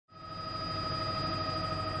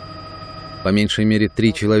По меньшей мере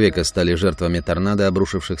 3 человека стали жертвами торнадо,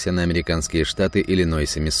 обрушившихся на американские штаты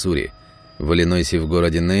Иллинойс и Миссури. В Иллинойсе в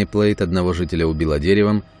городе Нейплейт одного жителя убило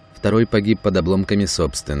деревом, второй погиб под обломками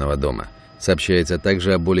собственного дома. Сообщается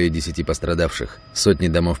также о более 10 пострадавших. Сотни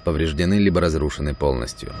домов повреждены либо разрушены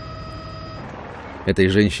полностью. Этой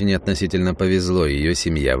женщине относительно повезло, ее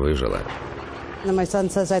семья выжила.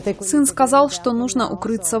 Сын сказал, что нужно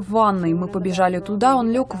укрыться в ванной. Мы побежали туда, он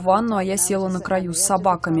лег в ванну, а я села на краю с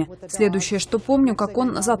собаками. Следующее, что помню, как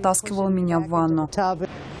он затаскивал меня в ванну.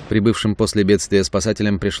 Прибывшим после бедствия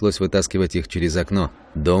спасателям пришлось вытаскивать их через окно.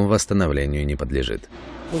 Дом восстановлению не подлежит.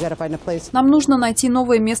 Нам нужно найти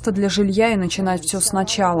новое место для жилья и начинать все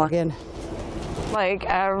сначала.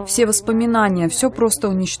 Все воспоминания, все просто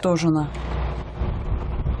уничтожено.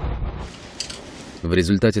 В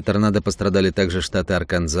результате торнадо пострадали также штаты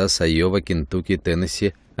Арканзас, Айова, Кентукки,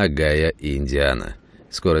 Теннесси, Огайо и Индиана.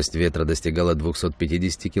 Скорость ветра достигала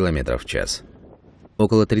 250 км в час.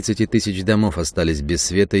 Около 30 тысяч домов остались без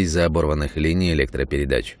света из-за оборванных линий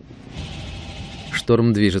электропередач.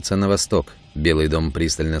 Шторм движется на восток. Белый дом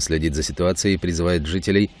пристально следит за ситуацией и призывает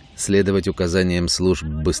жителей следовать указаниям служб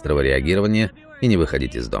быстрого реагирования и не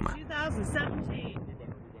выходить из дома.